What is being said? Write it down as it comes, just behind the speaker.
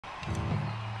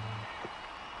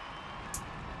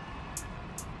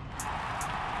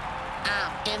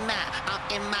in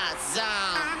my zone.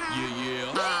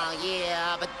 Oh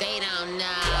yeah, but they don't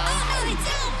know.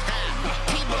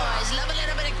 P-boys love a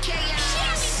little bit of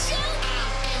chaos.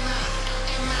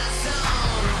 In my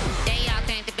zone. They all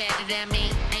think they're better than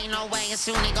me. Ain't no way, and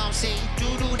soon they gon' see.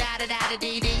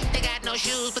 Do-do-da-da-da-da-dee-dee. They got no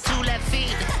shoes but 2 left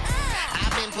feet.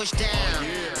 I've been pushed down.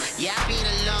 Yeah, I've been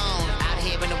alone. Out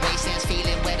here in the wastelands,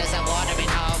 feeling wet as I'm watering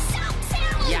home.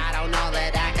 Yeah, I don't know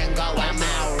that I can go. I'm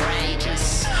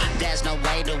outrageous. There's no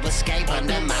way to escape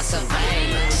under my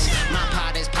surveillance. My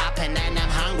pot is popping and I'm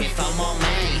hungry for more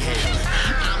mayhem.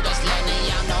 I'm just letting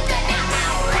y'all know that I'm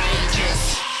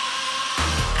outrageous.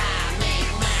 I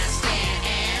make my stand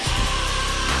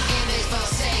in this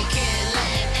forsaken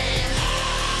land.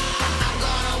 I'm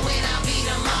gonna win, I'll beat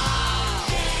them all.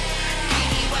 Give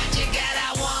me what you got,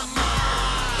 I want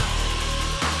more.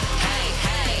 Hey,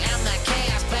 hey, I'm the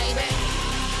chaos, baby.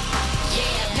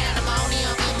 Yeah,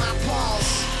 pandemonium in my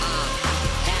pulse.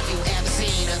 Have you ever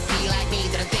seen a bee like me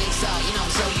that I think so? You know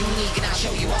I'm so unique and I'll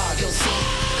show you all, you'll see.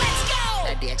 Let's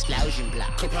go! At the explosion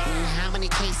block. How many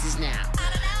cases now?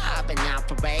 I've been out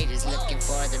for ages looking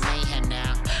for the mayhem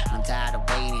now. I'm tired of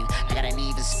waiting. I got an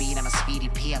even speed, I'm a speedy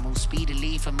P. I move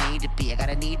speedily from A to B. I got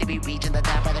a need to be reaching the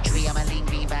top of the tree. I'm a lean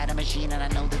green fighter machine, and I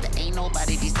know that there ain't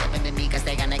nobody be stepping to me, cause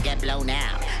they gonna get blown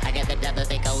out. I get the double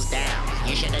if it goes down.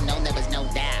 You should've known there was no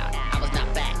doubt. I was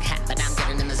not back, but I'm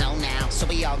getting in the zone now. So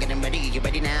we all getting ready, you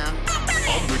ready now?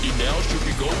 I'm ready now, should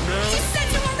we go now? You said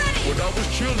you were ready! When I was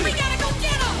chilling. We gotta go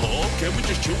get him! Oh, can we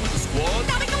just chill with the squad?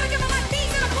 Now we gonna give him like these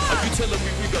in a bar! Are you telling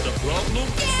me we got a problem?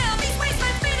 Yeah, these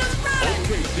wasteland feeders run!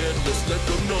 Okay then, let's let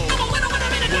them know. I'm a winner when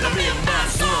I'm in my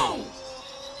zone!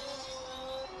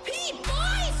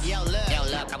 P-boys! Yo,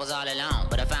 look, I was all alone,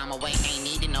 but I found my way, ain't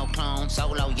needing no clone.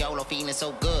 Solo, YOLO, feeling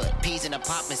so good. Peas in the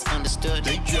pop misunderstood.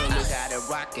 They jealous. I got it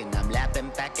rocking, I'm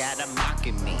laughing back at them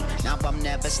mocking me. Now I'm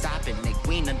never stopping, the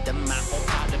queen of the my whole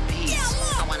pot of peace.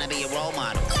 Yeah, I wanna be a role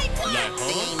model. Like what? Like,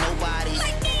 They huh? ain't nobody.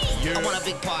 Like me! Yeah. I want a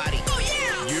big party. Oh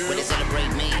yeah! Yeah. When they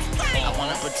celebrate me, right. I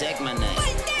wanna protect my name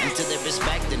Like that. until they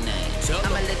respect the name. Tell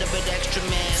I'm a them. little bit extra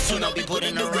man, soon I'll be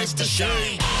putting the rest to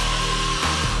shame.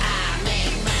 I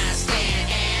make my stand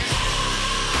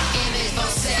in this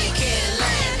forsaken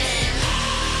land.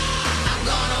 I'm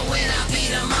gonna win, I'll beat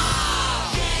them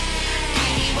all.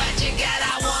 Give me what you got,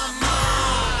 I want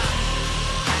more.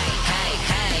 Hey, hey,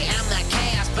 hey, I'm the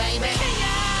chaos, baby.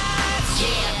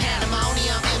 Yeah,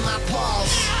 pandemonium in my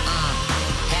pulse.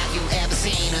 Have you ever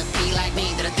seen a bee like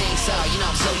me that I think so? You know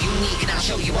I'm so unique and I'll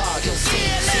show you all, you'll see.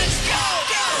 Let's go!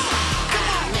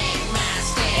 I make my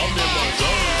stand. I'm in my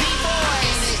zone. B-boys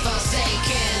in this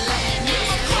forsaken land.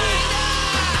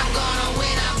 I'm gonna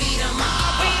win, I'll beat them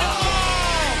all.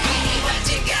 Give me what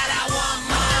you got, I want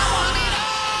more.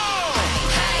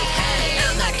 Hey, hey,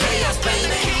 I'm the chaos,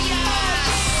 baby.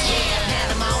 Yeah,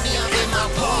 pandemonium in my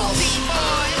pulse.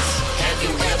 Have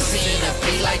you ever seen a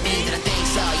bee like me that I think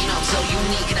so? You know I'm so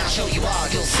unique and I'll show you all,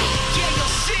 you'll see.